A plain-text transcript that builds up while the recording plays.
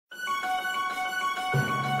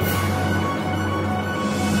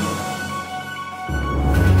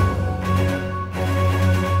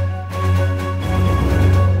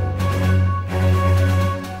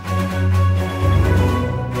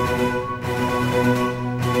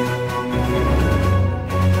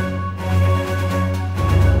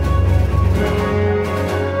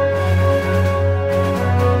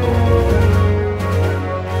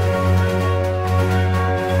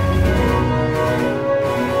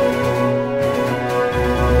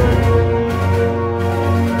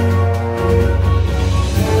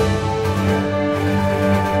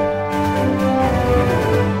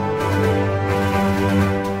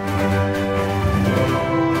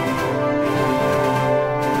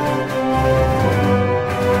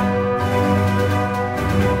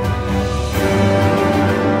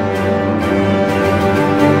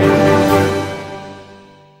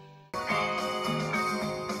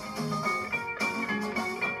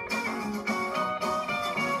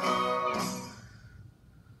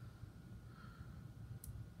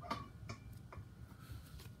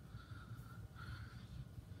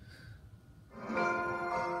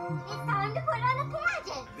It's time to put on a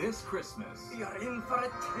pageant. This Christmas, you're in for a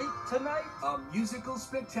treat tonight. A musical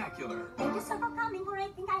spectacular. Thank you so for coming, for I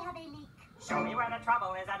think I have a leak. Show me where the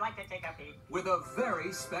trouble is. I'd like to take a peek. With a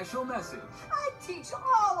very special message. I teach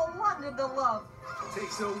all of London to love.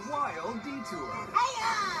 Takes a wild detour. Hang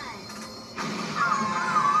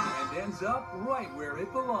on! And ends up right where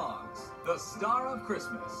it belongs. The Star of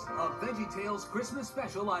Christmas. A VeggieTales Christmas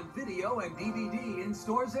special on video and DVD in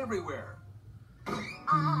stores everywhere.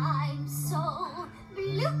 I'm so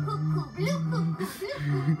blue cuckoo, blue cuckoo,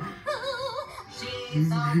 blue cuckoo. She's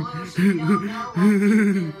so blue, she don't know what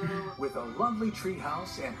to do. With a lovely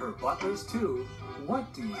treehouse and her butlers too,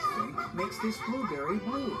 what do you think makes this blueberry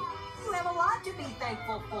blue? You have a lot to be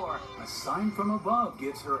thankful for. A sign from above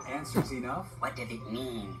gives her answers enough. What does it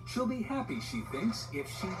mean? She'll be happy, she thinks, if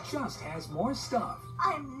she just has more stuff.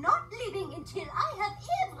 I'm not leaving until I have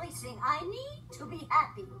everything I need to be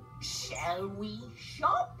happy. Shall we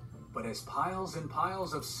shop? But as piles and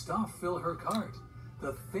piles of stuff fill her cart,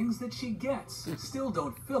 the things that she gets still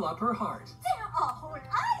don't fill up her heart. There are whole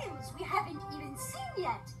aisles we haven't even seen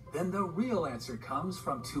yet. Then the real answer comes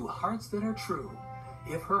from two hearts that are true.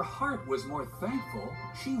 If her heart was more thankful,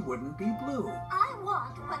 she wouldn't be blue. I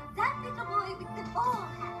want what that little boy with the ball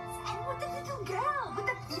has, and what the little girl with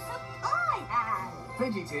the piece of pie has.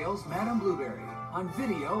 VeggieTales Madame Blueberry on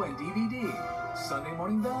video and DVD. Sunday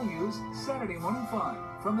morning values, Saturday morning fun.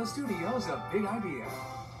 From the studios of Big Idea.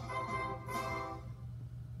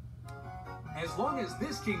 As long as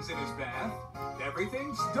this king's in his bath,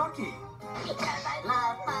 everything's Ducky. Because I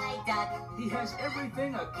love my duck. He has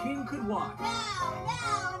everything a king could want. Now,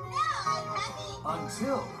 I'm happy.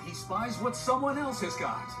 Until he spies what someone else has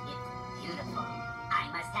got. It's beautiful. I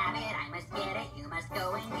must have it, I must get it. You must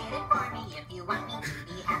go and get it for me. If you want me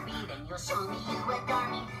to be happy, then you'll show me you adore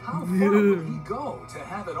me. How far will he go to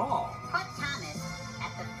have it all? Put Thomas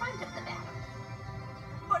at the front of the battle.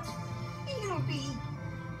 But he'll be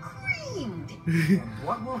creamed. And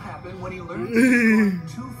what will happen when he learns he's gone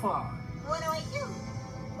too far? What do I do?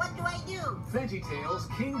 What do I do? VeggieTales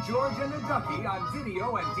King George and the Ducky on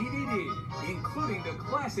video and DVD, including the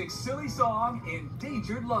classic silly song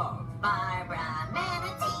Endangered Love. Barbara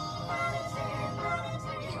Manatee,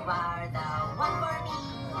 you are the one for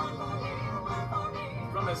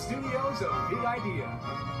me. From the studios of Big Idea.